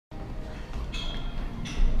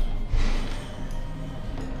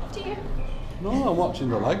No, I'm watching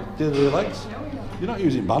the legs. You're not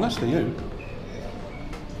using banister, you?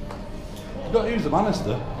 You've got to use the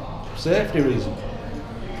banister. Safety reason.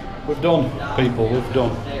 We've done, people, we've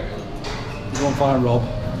done. You go and find Rob.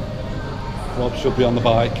 Rob should be on the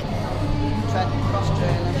bike. Cross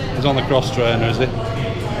trainer. He's on the cross trainer, is he?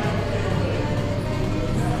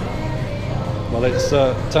 Well, it's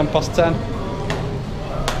 10 past 10.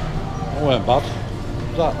 That weren't bad.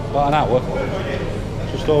 Was that about an hour?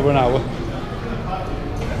 Just over an hour.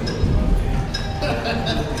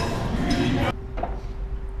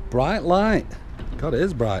 Bright light. God, it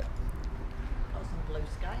is bright. Got some blue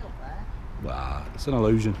sky up there. Wow, it's an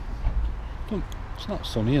illusion. It's not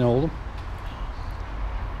sunny in Oldham.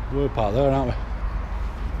 We're part there, aren't we?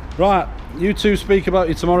 Right, you two speak about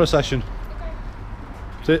your tomorrow session.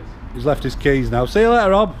 See, he's left his keys now. See you later,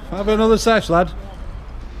 Rob. Have another sesh, lad.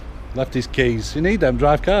 Left his keys. You need them,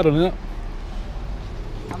 drive car, don't you?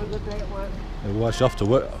 Have a good day at work. He'll wash off to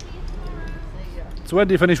work. So when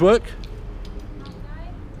do you finish work?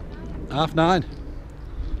 9:30.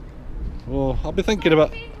 Well, I'll be thinking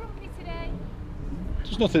about...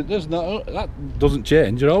 There's nothing, there's no... That doesn't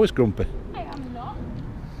change, you're always grumpy. I am not.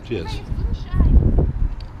 Cheers. It's sunshine.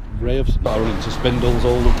 Ray of... I run into Spindles,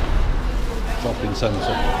 Oldham shopping centre.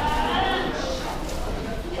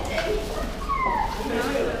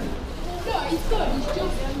 No, it's good. It's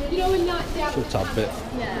just, you know, when that's Just a tad bit.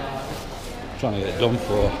 Yeah. Trying to get it done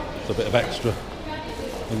for a bit of extra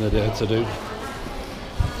in the day to do.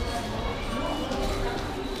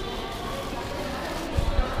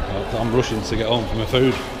 I'm rushing to get home for my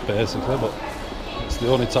food, basically, but it's the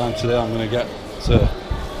only time today I'm going to get to...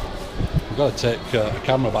 I've got to take a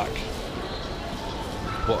camera back,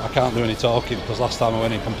 but I can't do any talking because last time I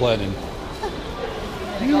went in complaining.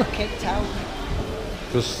 You got kicked out.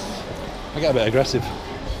 Because I get a bit aggressive.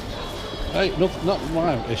 Hey, not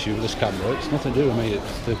my issue with this camera, it's nothing to do with me,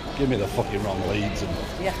 it's they give me the fucking wrong leads and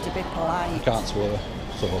You have to be I polite. can't swear,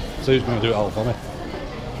 so Sue's going to do it all for me.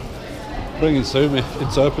 Bringing Sue, my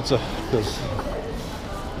interpreter, because,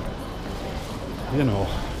 you know.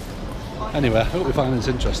 Anyway, I hope you find this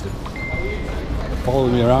interesting.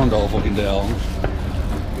 Following me around all fucking day long.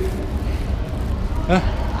 I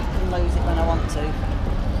can lose it when I want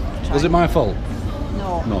to. Was it my fault?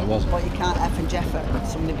 No. No, it wasn't. But you can't F and Jeff at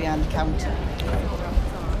somebody behind the counter.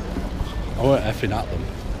 I weren't effing at them.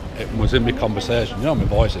 It was in my conversation. You know my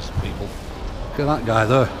voices, people. Look at that guy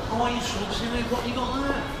there. Oh, you see me? What you got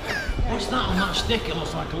there? What's that on that stick? It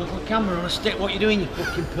looks like a little camera on a stick. What you doing, you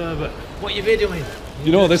fucking pervert? What you videoing?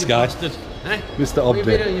 You know this guy, Bastard. Eh? Mr. What you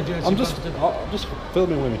Hobday. videoing, you dirty I'm just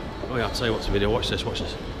filming with me. Oh yeah, I'll tell you what's the video. Watch this, watch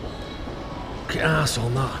this. Look at ass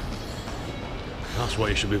on that. That's what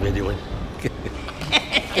you should be videoing.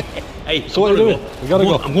 Hey, So what are you doing? We gotta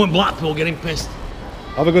go. I'm going Blackpool, getting pissed.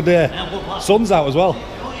 Have a good day. Yeah, I'm going Blackpool. Sun's out as well.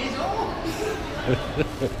 Oh, it is all.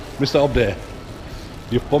 Mr. Hobday,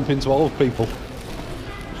 you bump into old people.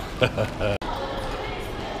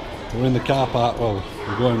 We're in the car park. Well,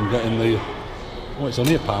 we're going and getting the... Oh, it's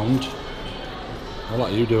only £1. I'll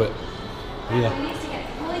let you do it. Yeah.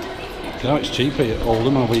 You know, it's cheaper at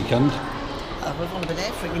Oldham on a weekend. We've only been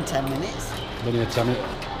here frigging 10 minutes. Been here 10 minutes.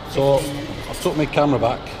 So I took my camera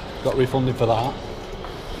back, got refunded for that,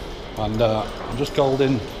 and I'm just called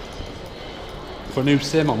in for a new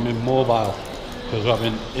SIM on my mobile because we're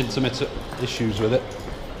having intermittent issues with it.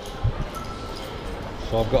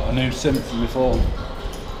 So I've got a new SIM for my phone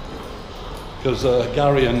because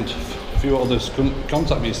Gary and a few others couldn't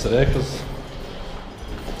contact me yesterday because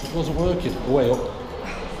it wasn't working. Way up.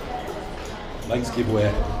 Legs give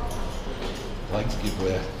way. Legs give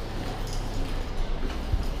way.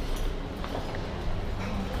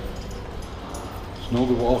 It's no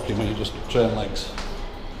good walking when you just train legs.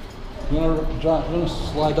 You want to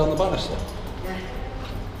slide down the banister? Yeah.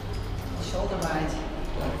 Shoulder ride.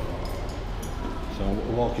 So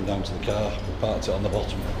we're walking down to the car, we parked it on the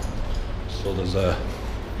bottom. So there's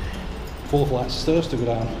 4 flights of stairs to go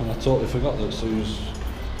down, and I totally forgot that Sue's...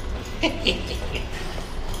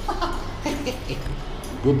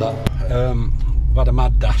 Good that. I've had a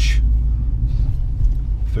mad dash.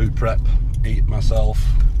 Food prep, eat myself.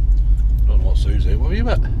 Don't know what Sue's ate. What have you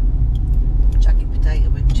met? Jacket potato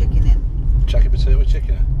with chicken in. Jacket potato with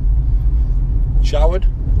chicken. Showered,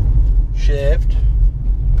 shaved,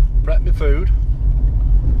 prepped my food,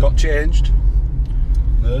 got changed.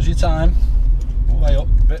 There's your time. Way up,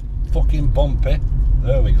 bit fucking bumpy.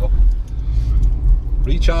 There we go.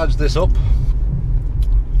 Recharged this up.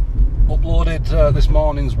 Uploaded this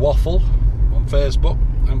morning's waffle on Facebook.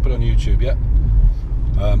 I haven't put it on YouTube yet.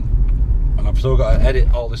 And I've still got to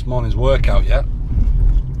edit all this morning's workout yet.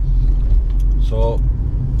 So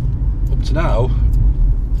up to now,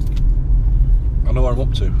 I know what I'm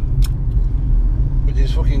up to, which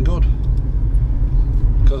is fucking good.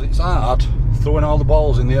 Because it's hard throwing all the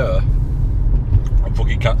balls in the air and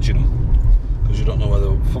fucking catching them, because you don't know where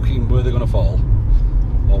they're gonna fall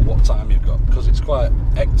or what time you've got. Because it's quite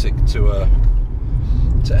hectic to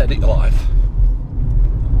edit your life.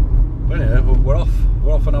 But anyway, we're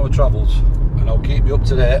off on our travels, and I'll keep you up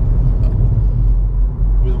to date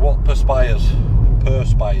with what perspires.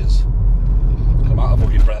 I'm out of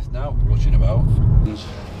fucking breath now, rushing about.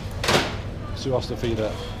 Sue has to feed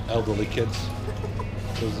her elderly kids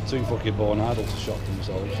because they're too fucking born idle to shop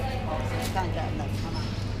themselves. Can't get them then, can I?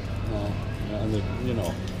 No, and they, you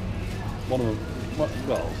know, one of them.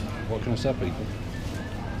 Well, what can I say, people?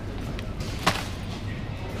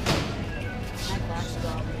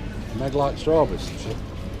 Meg likes strawberries and shit.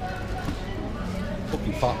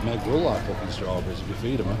 Fucking fat Meg will like fucking strawberries if you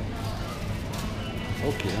feed them her.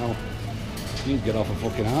 Fucking hell. You need to get off a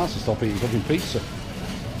fucking arse and stop eating fucking pizza.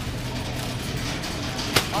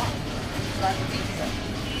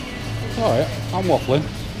 Alright, I'm waffling.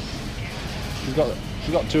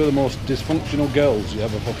 She's got two of the most dysfunctional girls you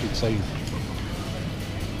ever fucking seen.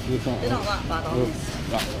 They're not that bad,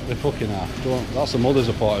 honest. They fucking are. That's the mother's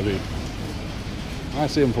point of view. I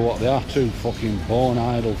see them for what they are, two fucking born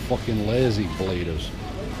idle, fucking lazy bleeders.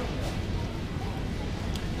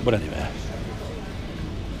 But anyway,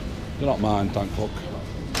 they're not mine, thank fuck.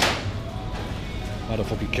 I'd have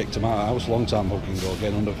fucking kicked them out of the house a long time fucking ago,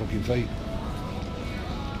 getting under fucking feet.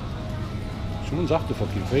 Someone's after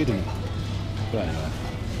fucking feeding them. But anyway,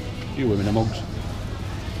 you women are mugs.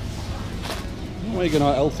 Where are you going to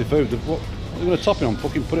eat healthy food? What are you going to top it on?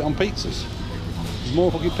 Fucking put it on pizzas? There's more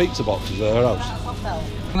fucking pizza boxes at her house.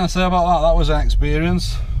 What can I say about that? That was an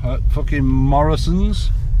experience at fucking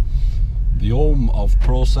Morrison's, the home of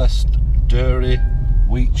processed dairy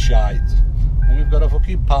wheat shite, and we've got a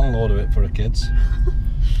fucking pan load of it for the kids.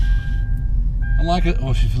 I like it.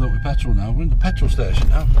 Oh, she's filled up with petrol now. We're in the petrol station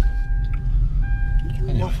now. You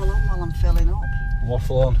can waffle on while I'm filling up.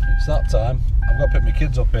 Waffle on. It's that time. I've got to pick my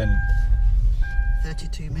kids up in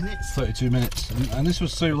 32 minutes. 32 minutes. And this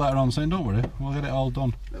was Sue later on saying, don't worry, we'll get it all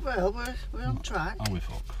done. Well, we're on track. Are we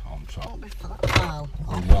fuck? On track. Won't be foul.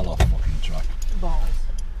 We're well off fucking track. Balls.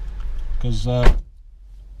 Because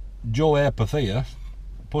Joe Apathia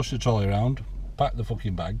pushed the trolley around, packed the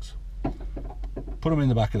fucking bags, put them in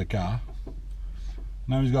the back of the car.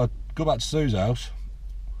 Now he's got to go back to Sue's house,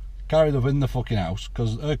 carry them in the fucking house,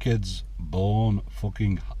 because her kid's born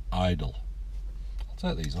fucking idle. I'll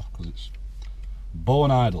take these off because it's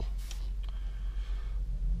born idle.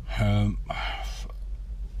 And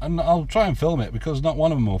I'll try and film it because not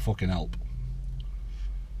one of them will fucking help.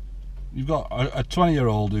 You've got a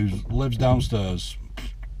 20-year-old who lives downstairs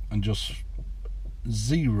and just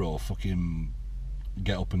zero fucking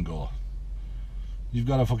get up and go. You've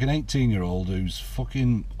got a fucking 18-year-old who's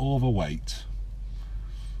fucking overweight,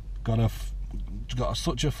 got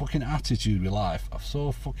such a fucking attitude with life,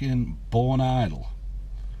 so fucking born idle.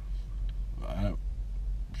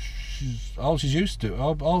 All she's used to,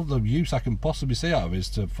 all the use I can possibly see out of is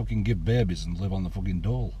to fucking give babies and live on the fucking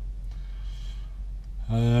dole.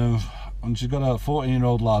 And she's got a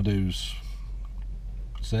 14-year-old lad who's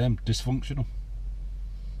same, dysfunctional.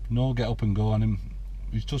 No get up and go on him.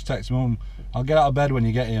 He's just texting Mum, I'll get out of bed when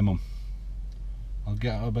you get here, Mum. I'll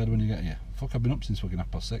get out of bed when you get here. Fuck, I've been up since fucking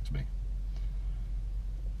 6:30, me.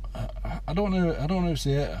 I don't know if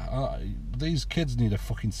these kids need a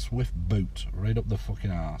fucking swift boot right up the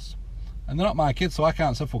fucking arse. And they're not my kids, so I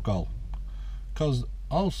can't say fuck all. Because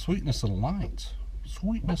all sweetness and light.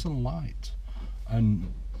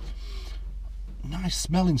 And nice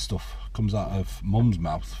smelling stuff comes out of Mum's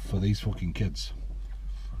mouth for these fucking kids.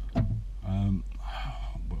 But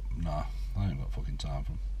nah, I ain't got fucking time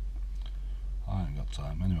for them. I ain't got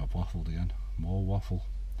time. Anyway, I've waffled again. More waffle.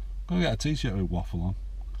 I'm gonna get a t-shirt with waffle on.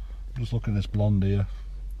 I'm just looking at this blonde here.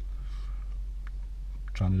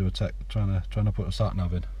 Trying to do a trying to put a sat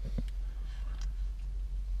nav in.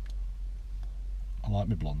 I like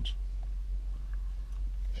my blondes.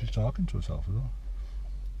 She's talking to herself as well.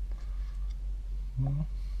 Well,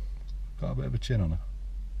 got a bit of a chin on her.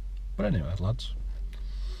 But anyway, lads.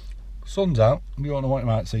 Sun's out. You don't know what you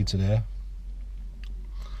might see today.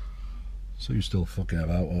 So you're still fucking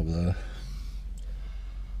about over there.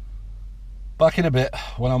 Back in a bit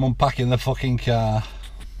when I'm unpacking the fucking car.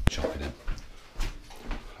 Shopping in.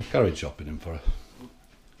 I've carried shopping in for her.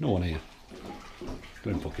 No one here.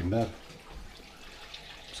 Going fucking bed.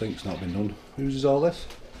 Sink's not been done. Whose is all this?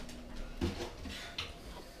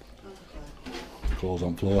 Clothes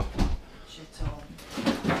on floor. Shit all.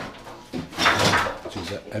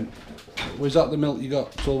 Was that the milk you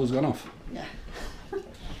got told was gone off? Yeah.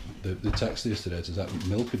 The text yesterday says that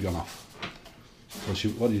milk had gone off. So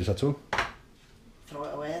what did you say to him? Throw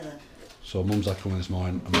it away then. So Mum's had come in this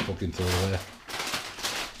morning and fucking throw it away.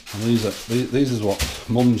 And these is what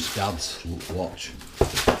Mum's dads watch.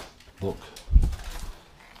 Look.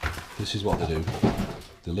 This is what they do.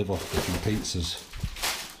 They live off fucking pizzas.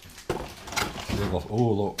 They live off,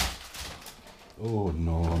 oh look. Oh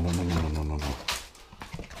no.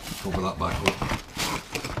 Cover that back up.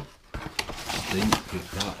 Stink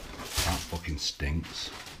with that. That fucking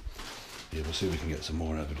stinks. Yeah, we'll see if we can get some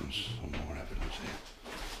more evidence. Some more evidence here.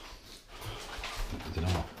 They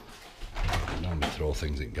don't normally throw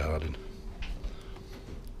things in garden.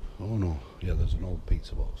 Oh no. Yeah, there's an old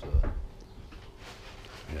pizza box there.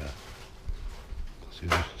 Yeah. See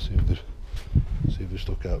if they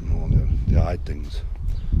stuck out more. They hide things.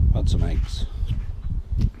 Had some eggs.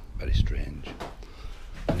 Very strange.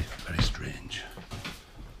 Very strange.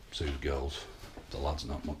 See the girls. The lad's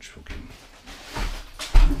not much fucking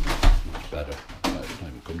much better. Not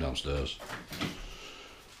even come downstairs.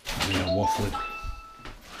 You know, waffling.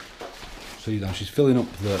 See now she's filling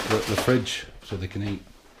up the fridge so they can eat.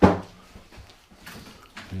 You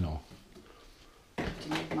know. Do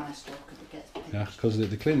you need my stuff because it gets pinched? Yeah, because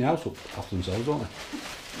they clean the house up after themselves, don't they?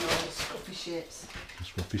 No, it's scruffy shits. The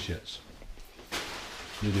scruffy shits.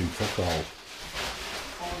 You're doing fuck all.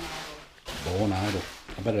 Born idle.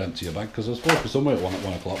 I better empty your bag because I was supposed to be somewhere at 1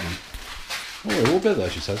 o'clock. Oh, it will be there,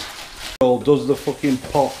 she says. All does the fucking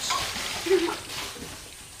pots.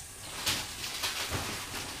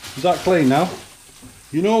 Is that clean now?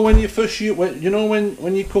 You know when you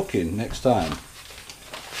when you're cooking next time.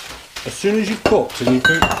 As soon as you've cooked and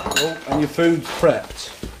your food's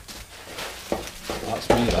prepped. That's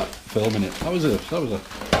me. That filming it. That was a.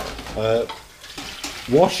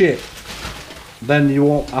 Wash it. Then you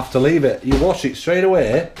won't have to leave it. You wash it straight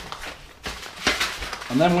away,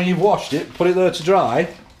 and then when you've washed it, put it there to dry,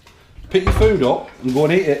 pick your food up and go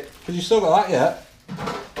and eat it, because you still got that yet.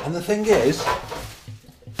 And the thing is,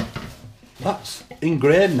 that's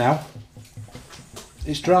ingrained now.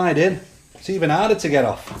 It's dried in. It's even harder to get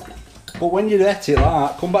off. But when you let it like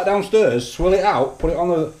that, come back downstairs, swill it out, put it on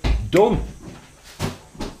the... done.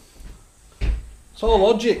 It's all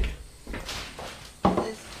logic.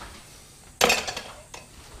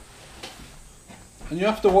 And you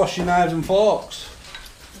have to wash your knives and forks.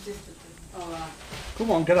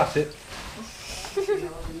 Come on, get at it. I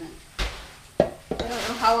don't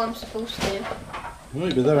know how I'm supposed to. Well,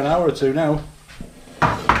 you'll be there an hour or two now.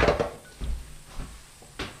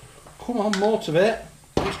 Come on, motivate.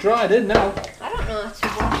 It's dried in now. I don't know how to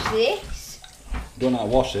wash this. Don't know how to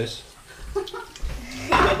wash this. I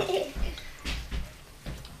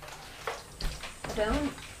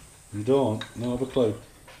don't. You don't? No, have a clue.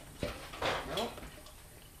 Nope.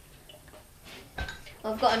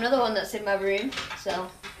 Well, I've got another one that's in my room, so.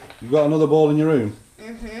 You've got another ball in your room?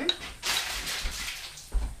 Mhm.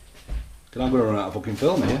 Can I go run out of fucking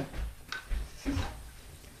film here?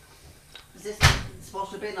 Is this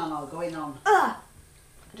supposed to be on or going on? I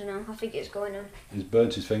don't know, I think it's going on. He's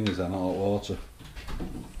burnt his fingers down hot water.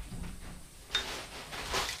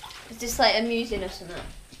 Is this like amusing us or not?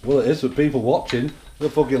 Well, it is, with people watching. They're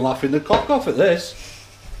fucking laughing their cock off at this.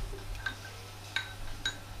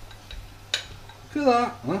 Look at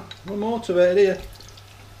that, huh? We're motivated here.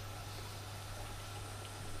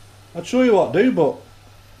 I'd show you what to do, but...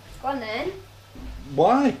 Go on then.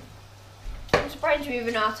 Why? I'm surprised you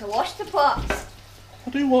even know how to wash the pots. I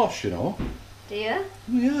do wash, you know. Do you?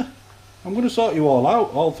 Yeah. I'm going to sort you all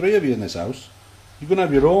out, all three of you in this house. You're going to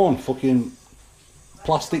have your own fucking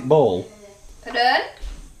plastic bowl. Pardon?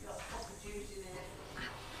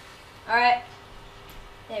 Alright.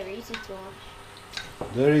 They're easy to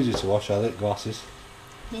wash. They're easy to wash, are they? Glasses.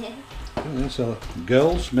 Yeah. So,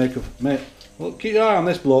 girls, well, keep your eye on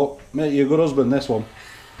this bloke. Make you a good husband, this one.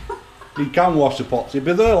 He can wash the pots. He'll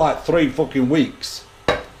be there like 3 fucking weeks.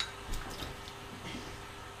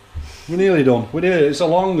 We're nearly done. We're nearly. It's a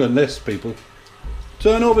long one, this, people.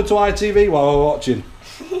 Turn over to ITV while we're watching.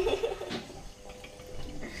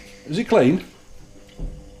 Is it clean?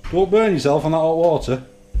 Don't burn yourself on that hot water.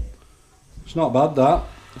 It's not bad, that.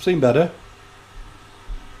 I've seen better.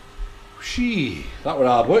 Shee, that were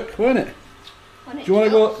hard work, weren't it? Do you want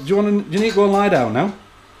to go? Do you need to go and lie down now?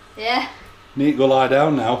 Yeah. Need to go lie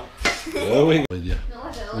down now. There we go. With you. No,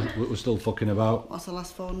 I don't. We're still fucking about. What's the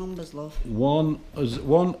last 4 numbers, love?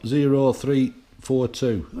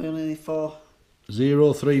 10342. We only need 4.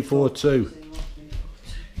 0342.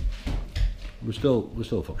 We're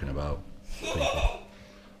still fucking about. People.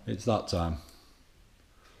 It's that time.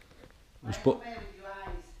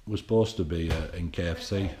 we're supposed to be in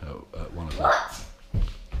KFC at 1 o'clock.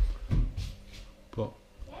 But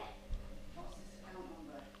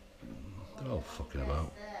they're all fucking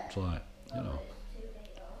about. It's like, you know,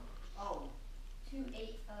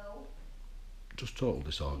 just total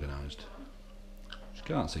disorganised. She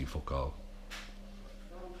can't see fuck all.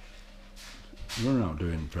 Running out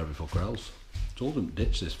doing for every fucker else. Told them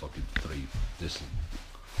ditch this fucking this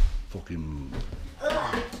fucking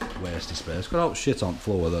waste of space. Got out shit on the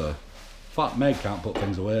floor there. Fat Meg can't put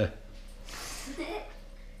things away.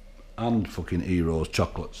 And fucking Heroes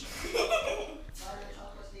chocolates.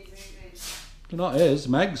 They're not his,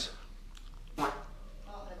 Meg's. No.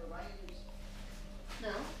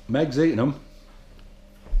 Meg's eating them.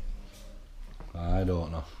 I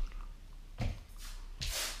don't know.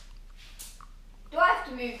 Do I have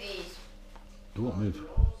to move these? They won't move.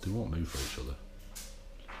 They won't move for each other.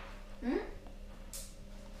 Hmm?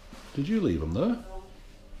 Did you leave them there? No.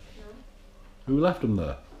 Who left them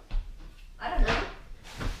there? I don't know.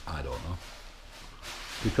 I don't know.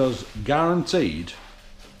 Because guaranteed,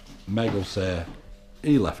 Meg will say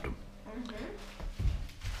he left them.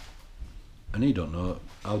 And he don't know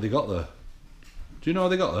how they got there. Do you know how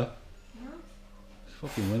they got there? No. It's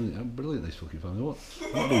fucking brilliant, this fucking family. What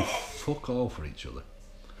do fuck all for each other?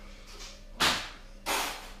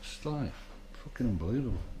 It's like fucking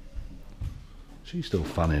unbelievable. She's still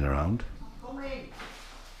fanning around. Come in.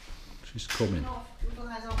 She's coming. No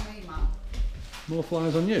flies on me, man. No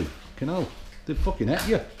flies on you? Fucking hell. They've fucking ate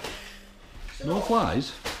you. No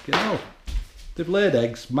flies? Get out. They've laid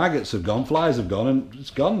eggs, maggots have gone, flies have gone, and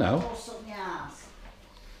it's gone now. Force up my ass.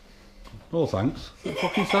 No thanks. The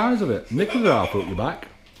fucking size of it. Knickers are half up your back.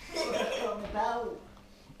 Got my belt.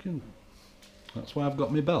 Fucking, that's why I've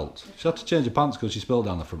got my belt. She had to change her pants because she spilled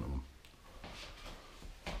down the front of them.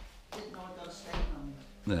 Didn't know I got a stain on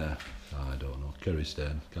me. Yeah, I don't know. Curry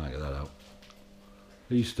stain. Can't get that out.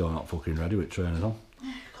 He's still not fucking ready with trainers on.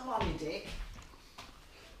 Come on, you dick.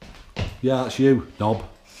 Yeah, that's you, knob.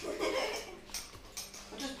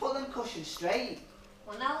 I just put them cushions straight.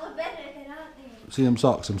 Well, now they're better than aren't they? See them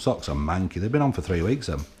socks? Them socks are manky. They've been on for 3 weeks,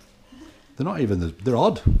 them. They're not even, they're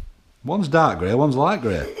odd. One's dark grey, one's light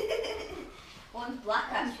grey. One's black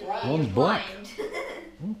actually. One's You're black.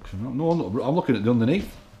 blind. Okay, no, I'm looking at the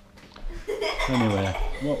underneath. Anyway,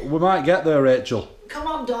 well, we might get there, Rachel. Come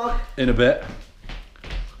on, dog. In a bit.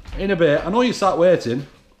 In a bit. I know you sat waiting.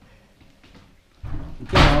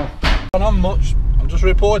 Come on. Not much. I'm just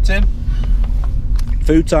reporting.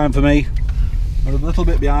 Food time for me. We're a little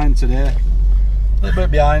bit behind today. A little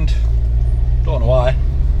bit behind. Don't know why.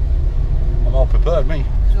 I'm all prepared, me.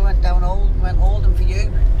 Because we went down Oldham for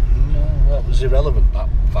you. No, that was irrelevant, that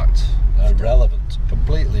fact. Irrelevant.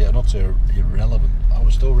 Completely and utter irrelevant. I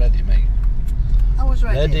was still ready, me. I was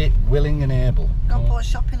ready. Ready, willing and able. Got to put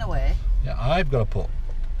shopping away. Yeah, I've got to put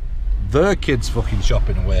their kids fucking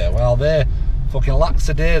shopping away while they're fucking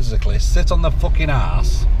lackadaisically sit on the fucking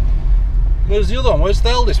arse. Where's the other one? Where's the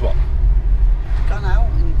eldest one? Gone out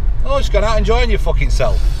and... Oh, it's gone out enjoying your fucking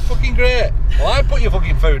self. Fucking great. Well, I put your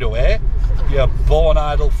fucking food away. You born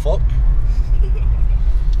idle fuck.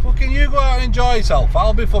 Fucking you go out and enjoy yourself.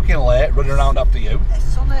 I'll be fucking late running around after you. It's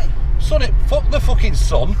sunny. Sonny, fuck the fucking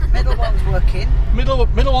sun. Middle one's working. Middle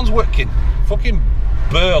one's working. Fucking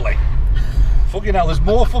burly. Fucking hell, there's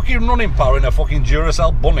more fucking running power in a fucking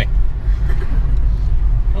Duracell bunny.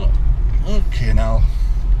 Okay now.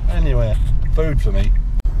 Anyway, food for me.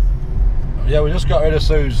 Yeah, we just got rid of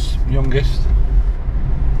Sue's youngest.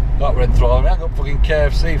 Got rid of him. I got fucking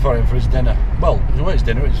KFC for him for his dinner. Well, it wasn't his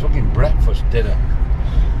dinner, it was fucking breakfast dinner.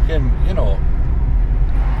 Again, you know.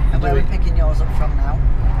 And where are we picking yours up from now?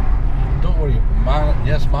 Don't worry, mine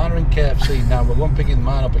are in KFC now. We're going picking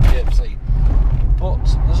mine up at KFC. But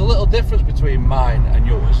there's a little difference between mine and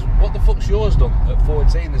yours. What the fuck's yours done at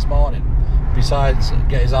 14 this morning? Besides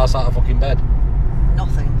get his ass out of fucking bed?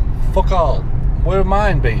 Nothing. Fuck all. Where have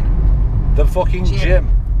mine been? The fucking gym.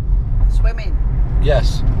 Swimming.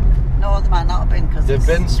 Yes. No, they might not have been because They've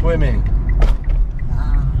been swimming.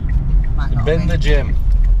 Might They've not been have the gym.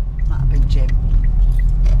 Might have been gym.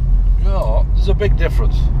 No, there's a big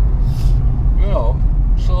difference. You know,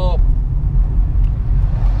 so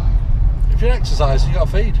if you're exercising, you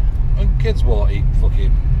gotta feed. And kids won't eat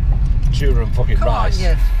fucking tuna and fucking Come rice. on,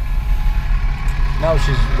 you. Now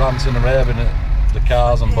she's ranting and raving at the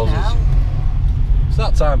cars and buzzers. Hell. It's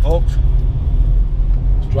that time, folks.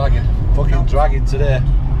 It's dragging. Fucking dragging today.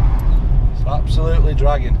 It's absolutely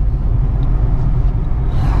dragging.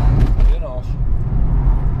 You know.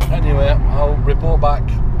 Anyway, I'll report back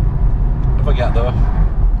if I get there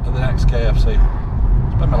at the next KFC.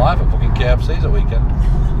 Spend my life at fucking KFCs at weekend.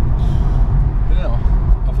 You know,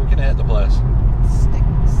 I hate the place.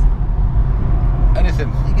 Stinks.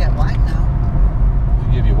 Anything. You get white now.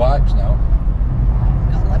 They give you wipes now.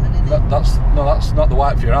 Got lemon in it. That's not the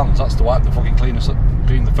wipe for your hands. That's the wipe to fucking clean the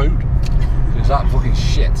food. It's that fucking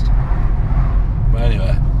shit. But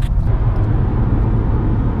anyway,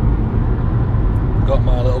 got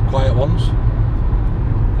my little quiet ones.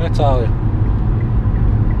 Hey Talia,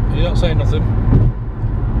 are you not saying nothing?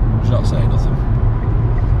 She's not saying nothing.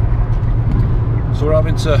 So we're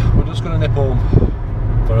just going to nip home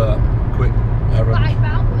for a quick errand.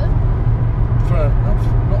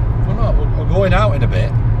 We're going out in a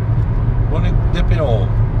bit. We're only dipping home,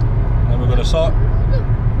 and we're going to sort.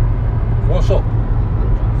 What's up?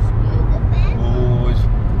 Oh, his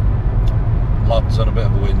lad's on a bit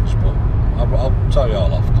of a whinge, but I'll tell you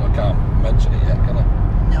all off. I can't mention it yet, can I?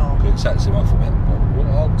 No. It sets him off a bit, but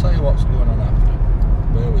I'll tell you what's going on after.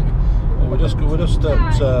 Bear with me. Well, we're just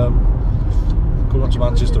at coming on to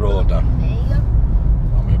Manchester Road now.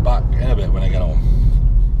 I'll be back in a bit when I get home.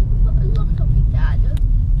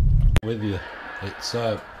 With you. It's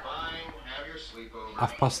 3:30.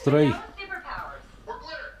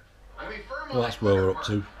 Well, that's where we're up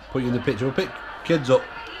to. Put you in the picture. We'll pick kids up.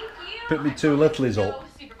 Pick me 2 littlies up.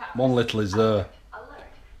 1 little is there.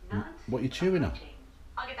 What are you chewing on?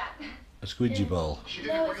 A squidgy ball.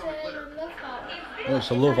 Oh, it's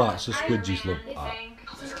a love heart. It's a squidgy's love heart.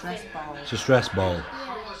 It's a stress ball. It's a stress ball.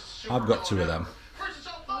 I've got 2 of them.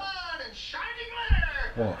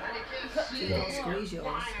 What? You don't squeeze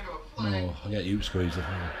yours. No, I get you to squeeze it.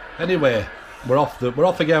 Anyway, we're off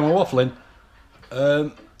again. We're waffling.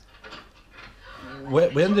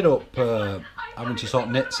 We ended up having to sort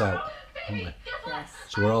nits out, haven't we? Yes.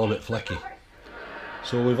 So we're all a bit flecky.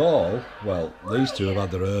 So we've all, well, these 2 have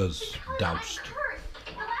had their hairs doused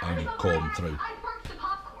and combed through.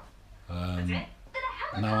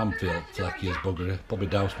 Now I'm feeling flecky as buggery. Probably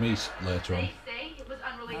douse me later on.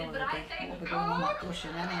 We'll be going on that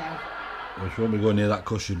cushion anyhow. We won't be going near that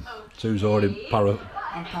cushion. 2's already I'm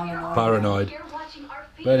paranoid.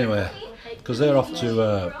 But anyway, because they're off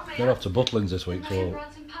to Butlins this week, so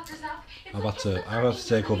I've had to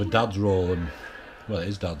take over Dad's role, and well, it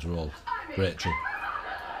is Dad's role, Rachel,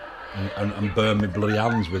 and burn my bloody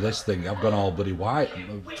hands with this thing. I've gone all bloody white.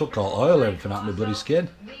 I took all oil and everything out of my bloody skin.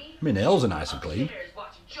 My nails are nice and clean.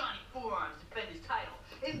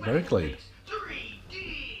 Very clean.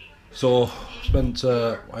 So I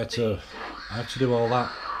had to do all that.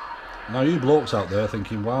 Now you blokes out there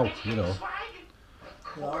thinking, wow, you know.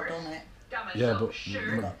 We've all done it. Yeah, but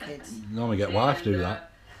We've got kids. normally get wife do that.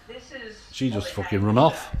 She just fucking run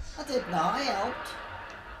off. I did not, I helped.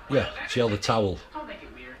 Yeah, she held a towel. Oh,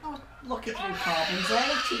 looking through Corbyn's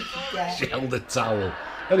hair, cheeky get. She held a towel.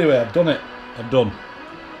 Anyway, I've done it. I'm done.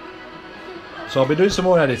 So I'll be doing some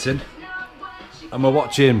more editing, and we're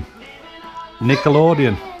watching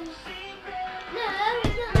Nickelodeon. No,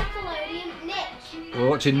 it's not Nickelodeon, Nick. We're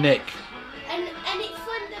watching Nick. And it's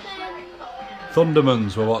Thunderman.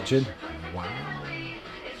 Thundermans we're watching.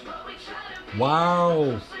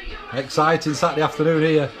 Wow. Exciting Saturday afternoon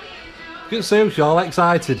here. Good to see you all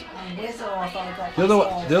excited. And Wizzo, I thought I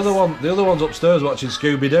got The other one's upstairs watching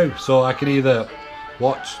Scooby-Doo, so I can either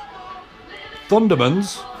watch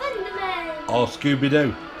Thundermans or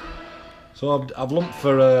Scooby-Doo. So I've lumped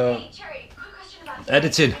for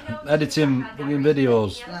editing fucking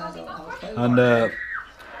videos and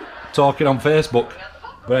talking on Facebook.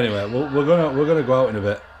 But anyway, we're gonna go out in a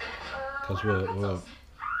bit because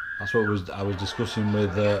that's what I was discussing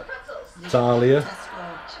with Talia.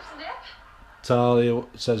 Talia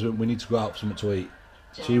says we need to go out for something to eat.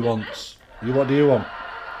 She wants. What do you want?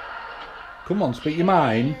 Come on, speak your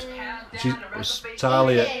mind.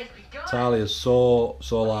 Talia's so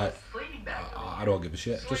like, I don't give a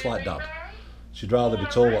shit. Just like Dad. She'd rather be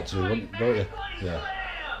told what to do, don't you? Yeah.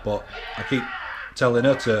 But I keep telling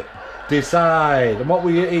her to decide. And what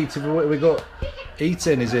will you eat? If we got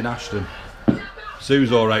eating is in Ashton.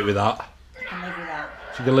 Sue's all right with that. I can live with that.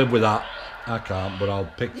 She can live with that. I can't, but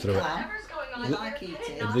I'll pick through it. I like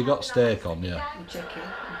eating. If they got steak on, yeah. And chicken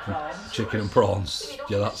and prawns. Chicken and prawns.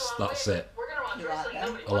 Yeah, that's it. You like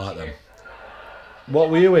them? I like them. What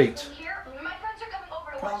will you eat?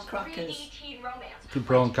 Prawn crackers. Good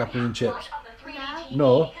prawn, captain and chips. No.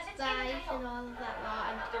 No. Rice and all of that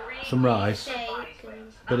lot. Some rice, Steak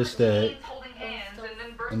and bit of steak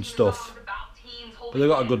and stuff. But they've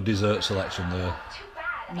got a good dessert selection there.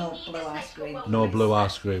 No blue ice cream. No blue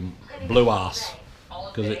ice cream. Blue ass.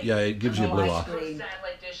 Because it gives you blue ass. cream.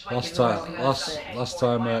 Last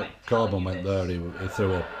time Corbin went there, he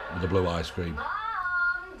threw up with the blue ice cream.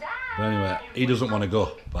 But anyway, he doesn't want to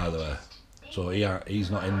go, by the way. So he's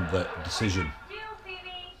not in the decision.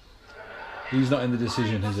 He's not in the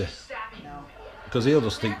decision, is he? No. Because he'll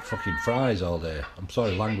just eat fucking fries all day. I'm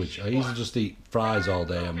sorry, language. He'll just eat fries all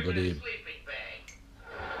day and bloody...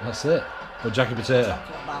 That's it. Or Jackie Potato.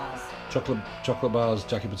 Chocolate bars. Chocolate bars,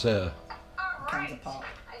 Jackie Potato. Cans of pop.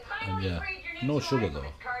 And yeah, no sugar though.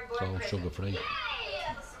 It's all sugar free.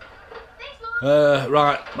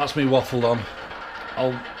 Right, that's me waffled on.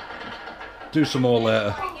 I'll do some more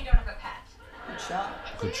later. Good shot.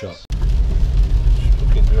 Good shot.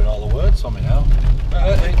 Fucking doing all the words on me now.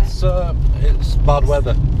 It's bad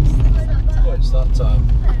weather. But it's that time.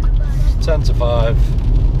 It's 10 to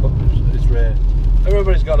 5. But it's rain.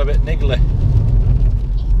 Everybody's got a bit niggly.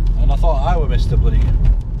 And I thought I were Mr. Bloody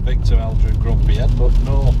Victim Eldred Grumpy Head, but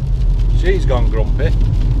no. She's gone grumpy.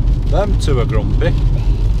 Them two are grumpy.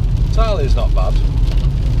 Tyler's not bad.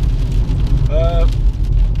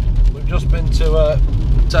 We've just been to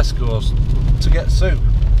Tesco's to get soup.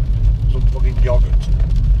 Some fucking yoghurt.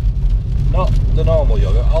 Not the normal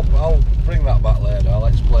yoghurt. I'll bring that back later. I'll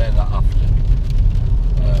explain that after.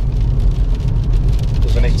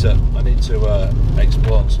 Because I need to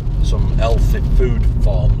explore some healthy food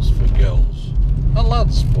forms for girls and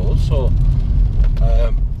lads, I suppose. So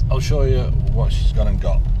I'll show you what she's gone and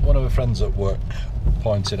got. One of her friends at work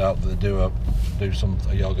pointed out that they do some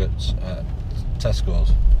yogurts at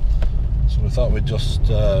Tesco's. So we thought we'd just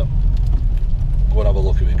go and have a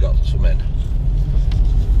look if we got some in.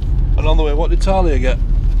 And on the way, what did Talia get?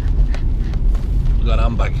 We got an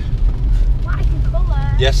handbag. What I can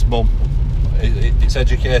colour. Yes, Mum. It's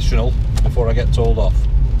educational before I get told off.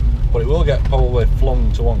 But it will get probably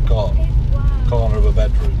flung to one corner of a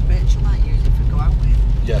bedroom. Rachel might use it for go out with.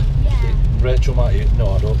 Yeah. Rachel might use.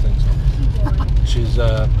 No, I don't think so. She's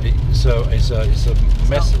it's a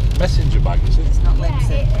messenger bag, is it? It's not Yeah,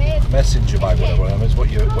 Lipsy. it is. Messenger bag, whatever. I mean, it's what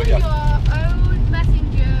you Colour your own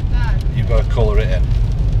messenger bag. you've got to colour it in.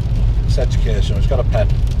 It's educational. It's got a pen.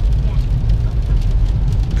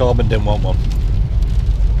 Corbin didn't want one.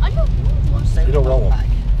 I don't want one. You don't want one.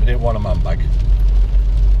 He didn't want a man bag.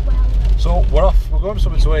 Well, So we're off. We're going for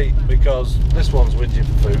something to eat because this one's with you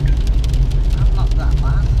for food. I'm not that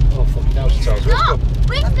bad. Oh fucking now she tells me. stop!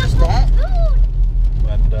 Bring I'm the just there. food!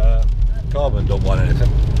 And Corbin don't want anything.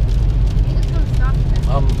 He just wants stuff.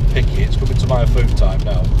 I'm picky. It's coming to my food time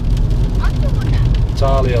now. I don't want that.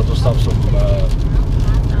 Charlie will just have some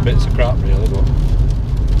bits of crap really, but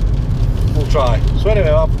we'll try. So anyway,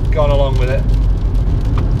 I've gone along with it.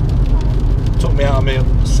 Took me out of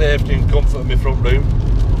my safety and comfort of my front room.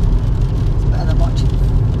 It's better than watching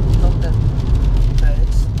London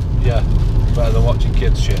birds. Yeah, better than watching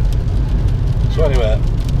kids shit. So anyway,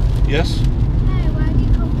 yes, Hey, why do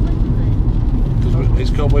you call it because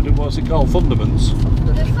it's called, what's it called? Thundermans.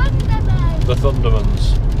 The Thunderbird. The Thundermans.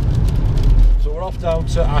 So we're off down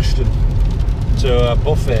to Ashton to a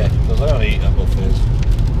buffet because I don't eat at buffets.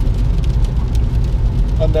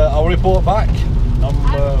 And I'll report back.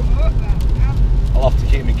 I'll have to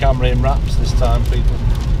keep my camera in wraps this time, people.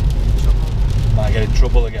 Might get in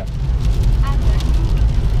trouble again.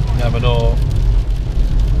 You never know.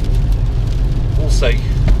 We'll see.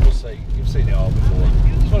 We'll see. You've seen it all before.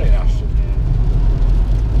 It's only in Ashton.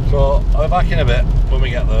 So I'll be back in a bit when we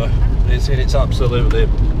get there. It's absolutely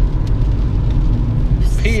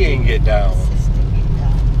peeing it down.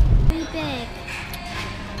 Too big.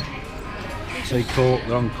 Say Coke,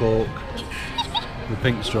 they're on Coke. The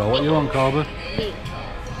pink straw. What are you on, Corbin?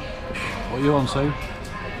 What are you on, Sue?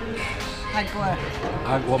 Agua.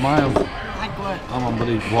 What am I on? Agua. I'm on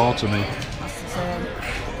bloody water, me. That's the same.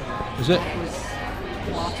 Is it? It was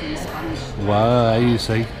water in Spanish. Well, you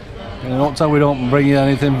see. You know, don't tell we don't bring you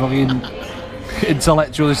anything fucking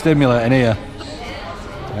intellectually stimulating here.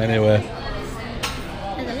 Anyway.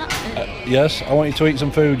 There's a lot of it. Yes, I want you to eat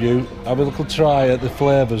some food, you. Have a little try at the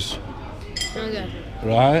flavours. Okay.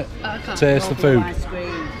 Right? Okay. Taste the food. Ice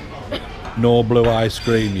cream. No blue ice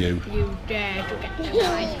cream, you. You dare to get blue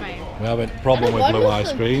ice cream. We have a problem with blue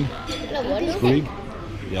ice cream. No wonder. Green?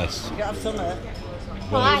 Yes. You gotta have some of it.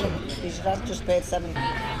 Why? You should have just paid 7.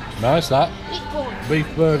 Nice that. Eat one. Beef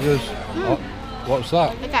burgers. What's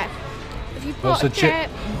that? Okay. If you What's put the a chip?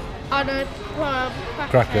 chip on a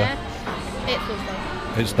Cracker. it's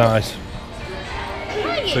something. It's nice.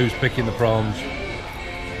 Sue's picking the prawns.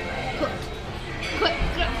 Quick.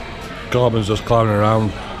 Corbin's just clowning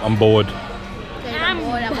around. I'm bored. I'm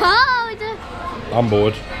bored. I'm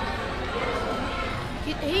bored.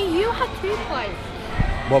 You had 2 plates.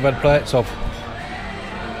 What have I had plates of?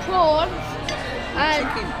 Prawns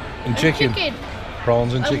And chicken.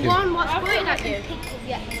 Prawns and And chicken. one what's pointing at you.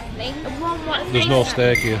 And one what's There's no facing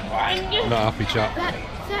steak here. at you. Not happy chap.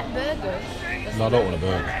 Set burgers. No, I don't want a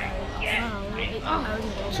burger. Oh,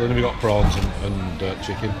 So then we got prawns and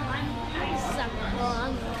chicken.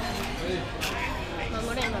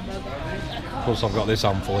 Plus I've got this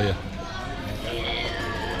handful here.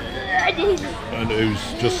 And who's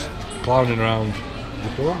just clowning around.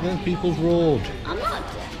 Don't get people's road. I'm not.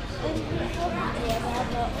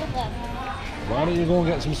 Why don't you go and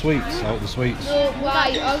get some sweets out of the sweets? No,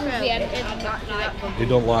 why? Obviously, You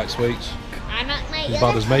don't like sweets? I'm not As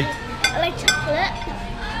bad as me? I like chocolate.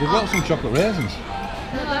 They've got some chocolate raisins.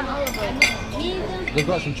 No, I'm all about it. They've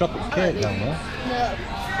got some chocolate cake down there. No.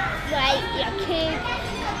 Right, yeah, cake.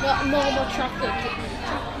 Not normal chocolate.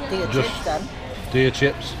 Dear Just- chips then. Dear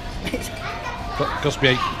chips. Cost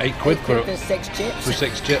me eight quid for There's 6 chips.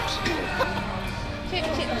 6 chips. Chip. You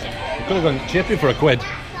could have gone chippy for a quid.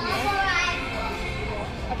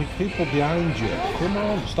 People behind you. Come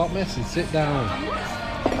on, stop messing, sit down.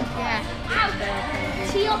 Yeah.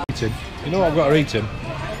 Eating. You know what I've got to eat him?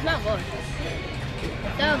 It's not good.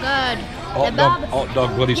 So good. Hot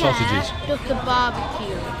dog bloody sausages. Just the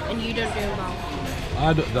barbecue, and you don't do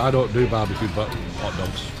barbecue. I don't do barbecue, but hot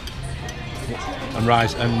dogs. And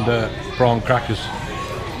rice and prawn crackers.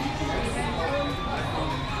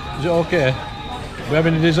 Is it okay? We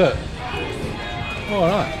having a dessert? Oh,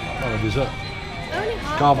 alright, have a dessert.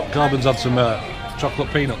 Carbon's had some chocolate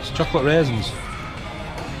peanuts, chocolate raisins.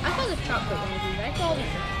 I thought it was chocolate raisins.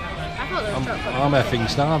 I thought it was chocolate. I'm effing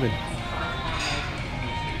starving.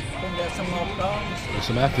 Can get some more prawns. There's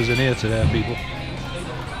some effers in here today, people.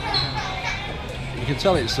 You can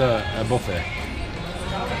tell it's a buffet.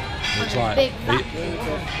 It's like Big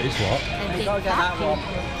it's what? You gotta get that one.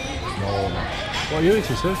 No. What are you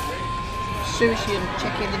eating, Sue? Sushi and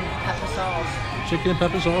chicken and pepper sauce. Chicken and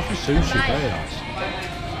pepper sauce with sushi, very nice.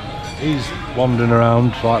 He's wandering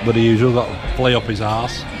around like bloody usual, got a flea up his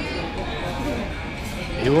arse.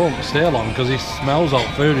 He won't stay long because he smells hot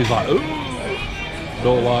food, he's like, ooh,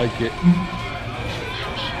 don't like it.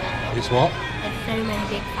 It's what? There's so many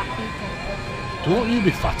big fat people. Don't you be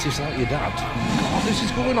fattest like your dad. God, this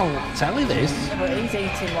is going on telly, this. Yeah, but he's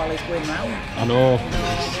eating while he's going round. I know,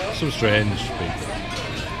 some strange people.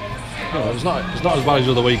 No, it's not as bad as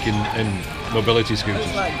the other week in mobility scooters.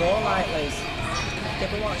 It's like Go Lightly's. Did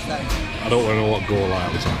you ever watch that? I don't want to know what Go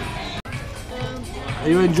Lightly's are. Are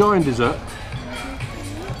you enjoying dessert?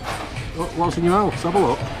 What's in your mouth? Let's have a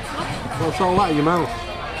look. What's all that in your mouth?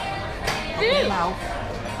 Open your mouth.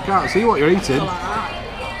 Can't see what you're eating. Go like that.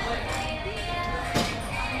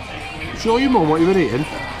 Show your mum what you've been eating.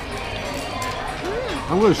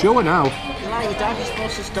 I'm going to show her now. You're like your dad, you're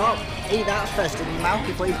supposed to stop. Eat that first in your mouth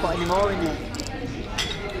before you put any more in it.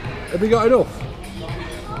 Have you got enough?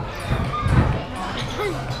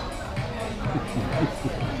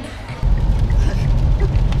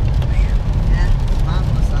 Yeah,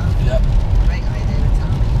 marvellous that. Yep. Great idea with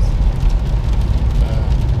Tommy's.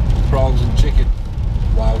 Prawns and chicken.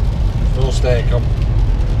 Wow. No steak on.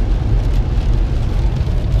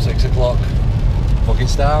 6 o'clock. Fucking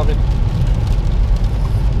starving.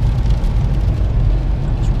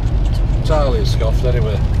 Charlie's scoffed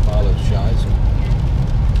anyway. Marlon's shy. So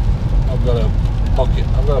I've got a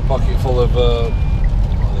pocket full of what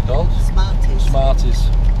are they called? Smarties. Smarties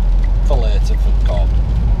for later for Cobb.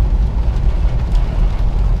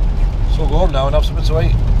 So we'll go home now and have something to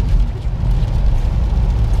eat.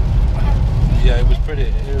 Yeah, it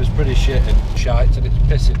was pretty shit and shite, and it's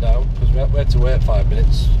pissing down because we had to wait 5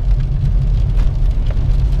 minutes.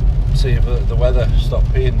 See if the weather stopped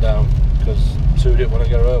peeing down because Sue didn't want to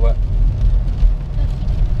get her wet.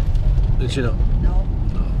 Did she not? No.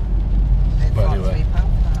 Paid But anyway. £43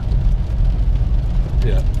 for that.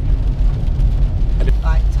 Yeah.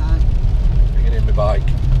 Bike time. Bringing in my bike.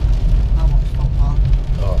 How much football?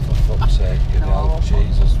 Oh, for fuck's sake, you know,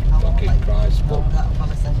 Jesus fucking Christ. No, that'll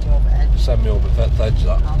probably send you over edge. Send me over the edge,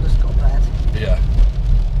 that. I'll just go to bed. Yeah.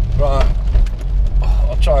 Right.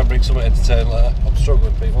 I'll try and bring something entertaining later. I'm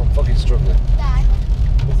struggling, people. I'm fucking struggling. Dad.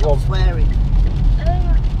 Go on. Swearing.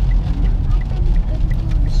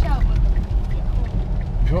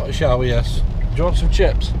 If you want a shower, yes. Do you want some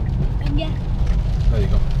chips? Yeah. There you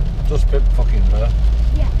go. Just pimp fucking there.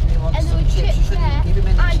 Yeah. He wants And there some were chips. You chips shouldn't there, give him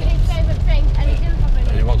and any his chips. favourite thing, and he didn't have any.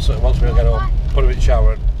 And he wants me to get home, put him in the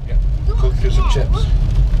shower and